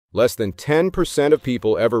Less than 10% of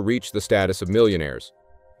people ever reach the status of millionaires.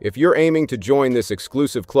 If you're aiming to join this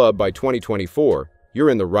exclusive club by 2024, you're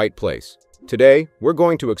in the right place. Today, we're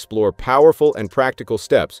going to explore powerful and practical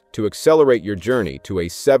steps to accelerate your journey to a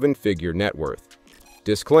seven-figure net worth.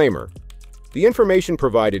 Disclaimer: the information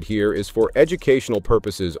provided here is for educational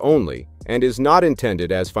purposes only and is not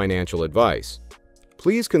intended as financial advice.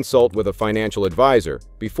 Please consult with a financial advisor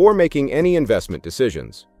before making any investment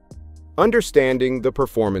decisions. Understanding the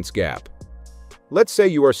performance gap. Let's say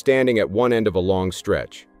you are standing at one end of a long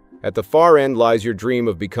stretch. At the far end lies your dream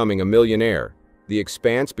of becoming a millionaire. The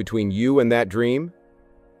expanse between you and that dream?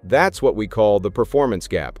 That's what we call the performance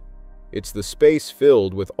gap. It's the space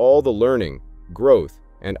filled with all the learning, growth,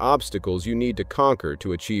 and obstacles you need to conquer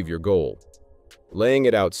to achieve your goal. Laying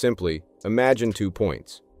it out simply, imagine 2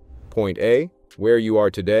 points. Point A, where you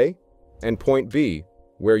are today, and point B,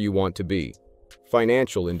 where you want to be.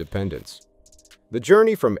 Financial independence. The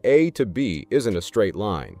journey from A to B isn't a straight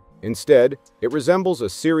line. Instead, it resembles a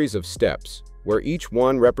series of steps, where each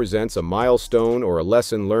one represents a milestone or a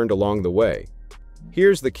lesson learned along the way.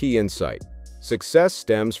 Here's the key insight. Success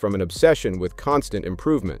stems from an obsession with constant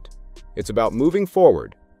improvement. It's about moving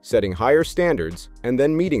forward, setting higher standards, and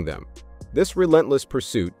then meeting them. This relentless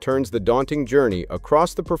pursuit turns the daunting journey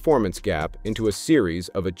across the performance gap into a series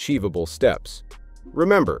of achievable steps.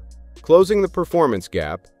 Remember, closing the performance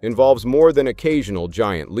gap involves more than occasional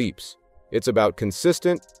giant leaps. It's about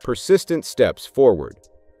consistent, persistent steps forward.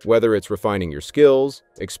 Whether it's refining your skills,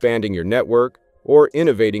 expanding your network, or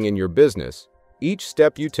innovating in your business, each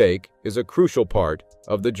step you take is a crucial part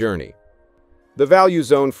of the journey. The Value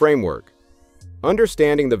Zone Framework.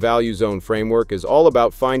 Understanding the Value Zone Framework is all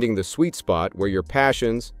about finding the sweet spot where your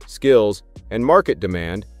passions, skills, and market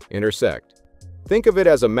demand intersect. Think of it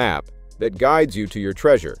as a map that guides you to your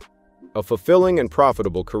treasure, a fulfilling and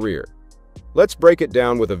profitable career. Let's break it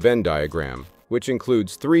down with a Venn diagram, which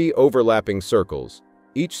includes 3 overlapping circles.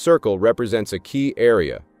 Each circle represents a key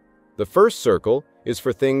area. The first circle is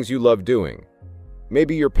for things you love doing.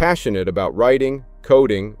 Maybe you're passionate about writing,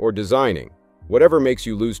 coding, or designing, whatever makes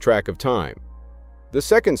you lose track of time. The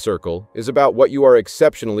second circle is about what you are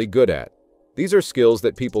exceptionally good at. These are skills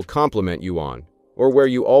that people compliment you on, or where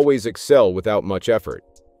you always excel without much effort.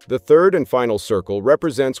 The third and final circle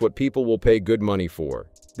represents what people will pay good money for.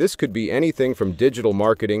 This could be anything from digital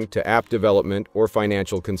marketing to app development or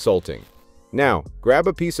financial consulting. Now, grab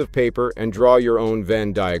a piece of paper and draw your own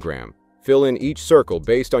Venn diagram. Fill in each circle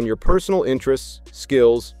based on your personal interests,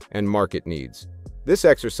 skills, and market needs. This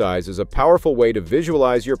exercise is a powerful way to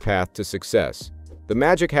visualize your path to success. The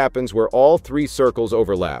magic happens where all 3 circles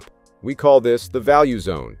overlap. We call this the value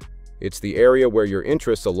zone. It's the area where your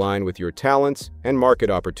interests align with your talents and market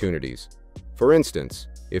opportunities. For instance,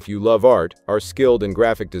 if you love art, are skilled in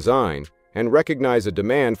graphic design, and recognize a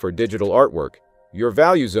demand for digital artwork, your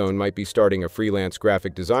value zone might be starting a freelance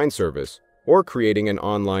graphic design service or creating an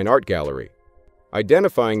online art gallery.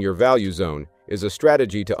 Identifying your value zone is a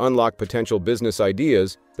strategy to unlock potential business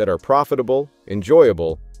ideas that are profitable,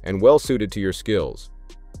 enjoyable, and well-suited to your skills.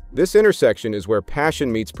 This intersection is where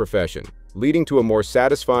passion meets profession, leading to a more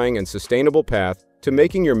satisfying and sustainable path to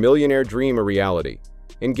making your millionaire dream a reality.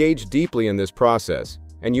 Engage deeply in this process,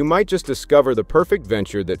 and you might just discover the perfect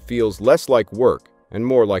venture that feels less like work and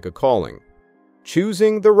more like a calling.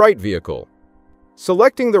 Choosing the right vehicle.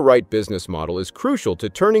 Selecting the right business model is crucial to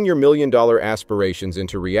turning your million-dollar aspirations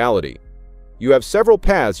into reality. You have several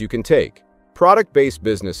paths you can take: product-based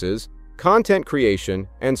businesses, content creation,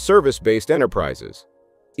 and service-based enterprises.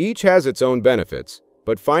 Each has its own benefits,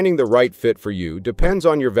 but finding the right fit for you depends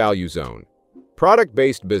on your value zone.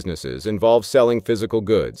 Product-based businesses involve selling physical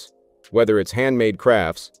goods. Whether it's handmade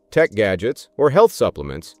crafts, tech gadgets, or health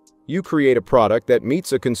supplements, you create a product that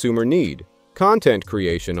meets a consumer need. Content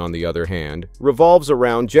creation, on the other hand, revolves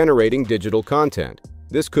around generating digital content.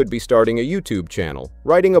 This could be starting a YouTube channel,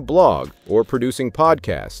 writing a blog, or producing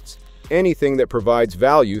podcasts. Anything that provides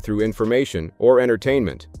value through information or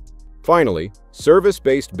entertainment. Finally,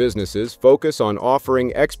 service-based businesses focus on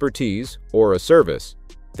offering expertise or a service.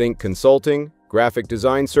 Think consulting, graphic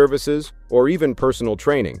design services, or even personal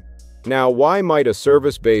training. Now, why might a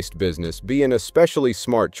service-based business be an especially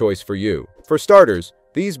smart choice for you? For starters,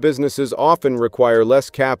 these businesses often require less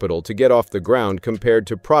capital to get off the ground compared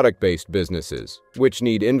to product-based businesses, which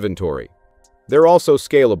need inventory. They're also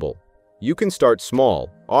scalable. You can start small,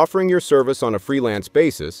 offering your service on a freelance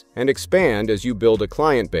basis, and expand as you build a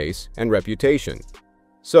client base and reputation.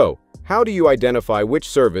 So, how do you identify which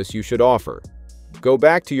service you should offer? Go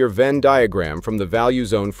back to your Venn diagram from the Value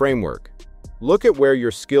Zone Framework. Look at where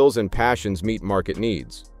your skills and passions meet market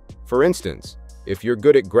needs. For instance, If you're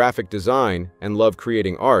good at graphic design and love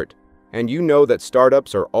creating art, and you know that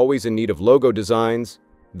startups are always in need of logo designs,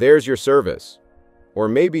 there's your service. Or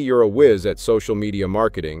maybe you're a whiz at social media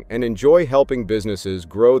marketing and enjoy helping businesses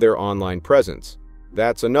grow their online presence.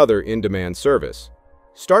 That's another in-demand service.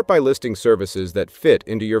 Start by listing services that fit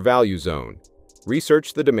into your value zone.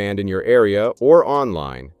 Research the demand in your area or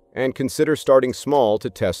online, and consider starting small to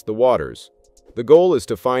test the waters. The goal is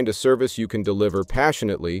to find a service you can deliver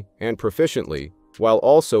passionately and proficiently while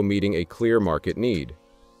also meeting a clear market need.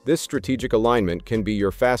 This strategic alignment can be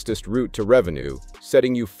your fastest route to revenue,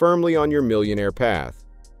 setting you firmly on your millionaire path.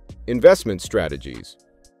 Investment strategies.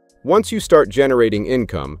 Once you start generating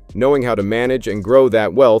income, knowing how to manage and grow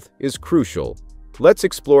that wealth is crucial. Let's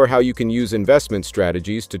explore how you can use investment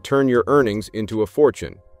strategies to turn your earnings into a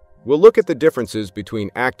fortune. We'll look at the differences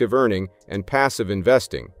between active earning and passive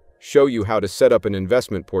investing, show you how to set up an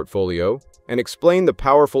investment portfolio, and explain the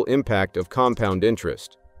powerful impact of compound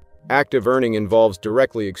interest. Active earning involves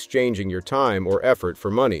directly exchanging your time or effort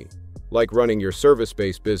for money, like running your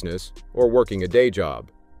service-based business or working a day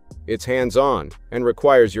job. It's hands-on and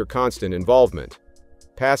requires your constant involvement.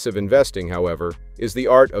 Passive investing, however, is the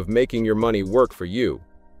art of making your money work for you.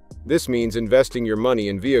 This means investing your money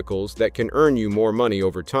in vehicles that can earn you more money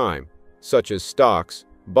over time, such as stocks,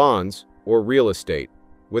 bonds, or real estate,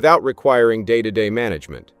 without requiring day-to-day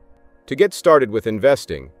management. To get started with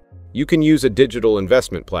investing, you can use a digital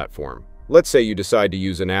investment platform. Let's say you decide to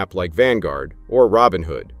use an app like Vanguard or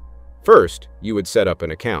Robinhood. First, you would set up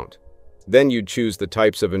an account. Then you'd choose the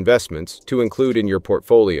types of investments to include in your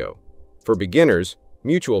portfolio. For beginners,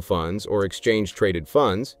 mutual funds or exchange-traded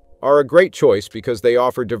funds are a great choice because they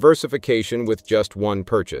offer diversification with just one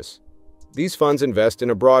purchase. These funds invest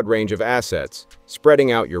in a broad range of assets,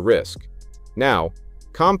 spreading out your risk. Now,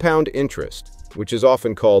 compound interest, which is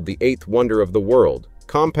often called the eighth wonder of the world.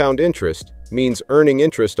 Compound interest means earning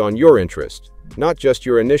interest on your interest, not just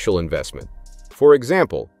your initial investment. For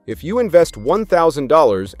example, if you invest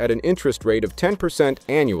 $1,000 at an interest rate of 10%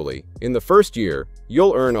 annually, in the first year,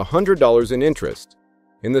 you'll earn $100 in interest.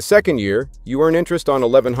 In the second year, you earn interest on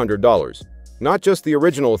 $1,100, not just the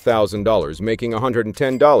original $1,000, making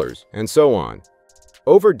 $110, and so on.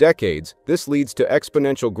 Over decades, this leads to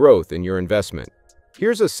exponential growth in your investment.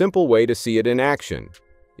 Here's a simple way to see it in action.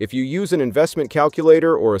 If you use an investment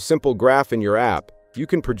calculator or a simple graph in your app, you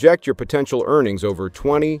can project your potential earnings over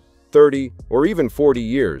 20, 30, or even 40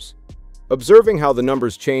 years. Observing how the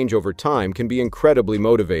numbers change over time can be incredibly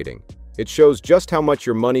motivating. It shows just how much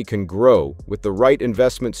your money can grow with the right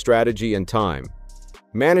investment strategy and time.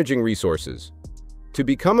 Managing resources. To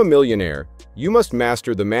become a millionaire, you must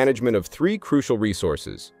master the management of three crucial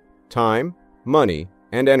resources: time, money,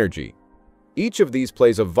 and energy. Each of these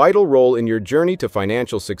plays a vital role in your journey to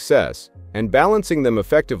financial success, and balancing them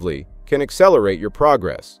effectively can accelerate your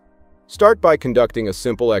progress. Start by conducting a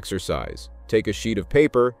simple exercise. Take a sheet of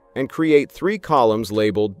paper and create 3 columns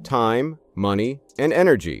labeled time, money, and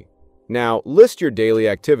energy. Now, list your daily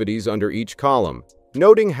activities under each column,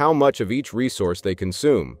 noting how much of each resource they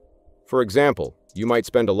consume. For example, you might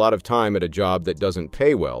spend a lot of time at a job that doesn't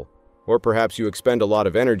pay well, or perhaps you expend a lot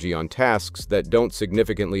of energy on tasks that don't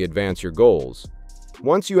significantly advance your goals.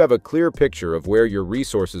 Once you have a clear picture of where your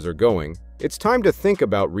resources are going, it's time to think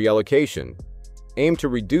about reallocation. Aim to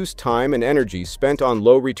reduce time and energy spent on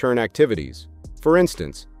low-return activities. For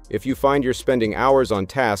instance, if you find you're spending hours on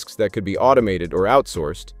tasks that could be automated or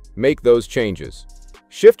outsourced, make those changes.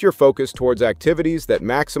 Shift your focus towards activities that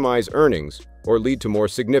maximize earnings or lead to more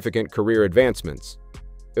significant career advancements.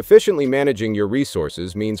 Efficiently managing your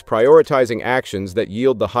resources means prioritizing actions that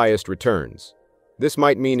yield the highest returns. This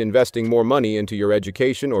might mean investing more money into your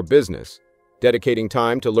education or business, dedicating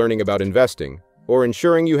time to learning about investing, or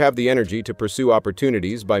ensuring you have the energy to pursue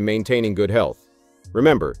opportunities by maintaining good health.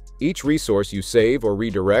 Remember, each resource you save or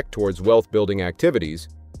redirect towards wealth-building activities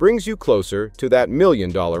brings you closer to that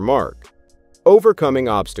 $1,000,000 mark. Overcoming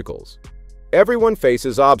obstacles. Everyone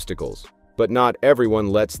faces obstacles, but not everyone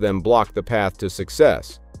lets them block the path to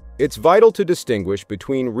success. It's vital to distinguish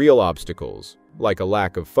between real obstacles, like a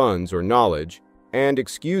lack of funds or knowledge, and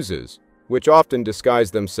excuses, which often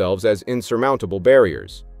disguise themselves as insurmountable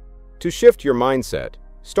barriers. To shift your mindset,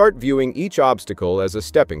 start viewing each obstacle as a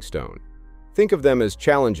stepping stone. Think of them as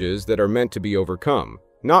challenges that are meant to be overcome,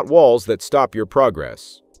 not walls that stop your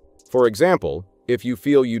progress. For example, if you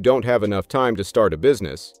feel you don't have enough time to start a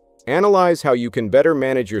business, analyze how you can better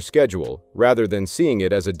manage your schedule rather than seeing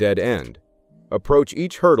it as a dead end. Approach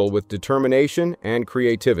each hurdle with determination and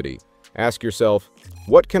creativity. Ask yourself,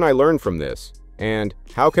 what can I learn from this? And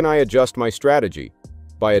how can I adjust my strategy?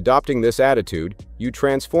 By adopting this attitude, you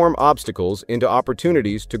transform obstacles into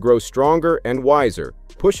opportunities to grow stronger and wiser,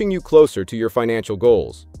 pushing you closer to your financial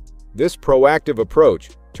goals. This proactive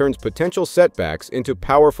approach turns potential setbacks into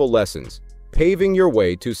powerful lessons, paving your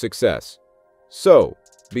way to success. So,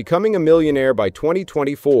 becoming a millionaire by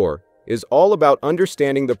 2024 is all about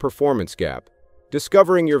understanding the performance gap,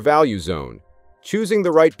 discovering your value zone, choosing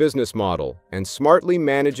the right business model, and smartly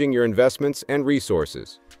managing your investments and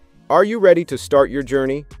resources. Are you ready to start your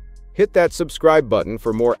journey? Hit that subscribe button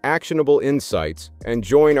for more actionable insights and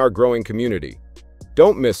join our growing community.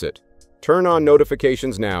 Don't miss it. Turn on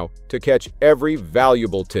notifications now to catch every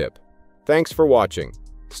valuable tip. Thanks for watching.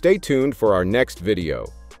 Stay tuned for our next video.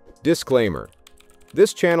 Disclaimer: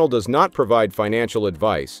 this channel does not provide financial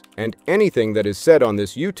advice, and anything that is said on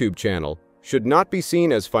this YouTube channel should not be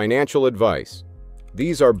seen as financial advice.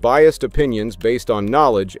 These are biased opinions based on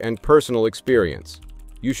knowledge and personal experience.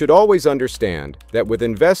 You should always understand that with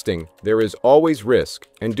investing, there is always risk,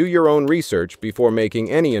 and do your own research before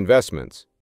making any investments.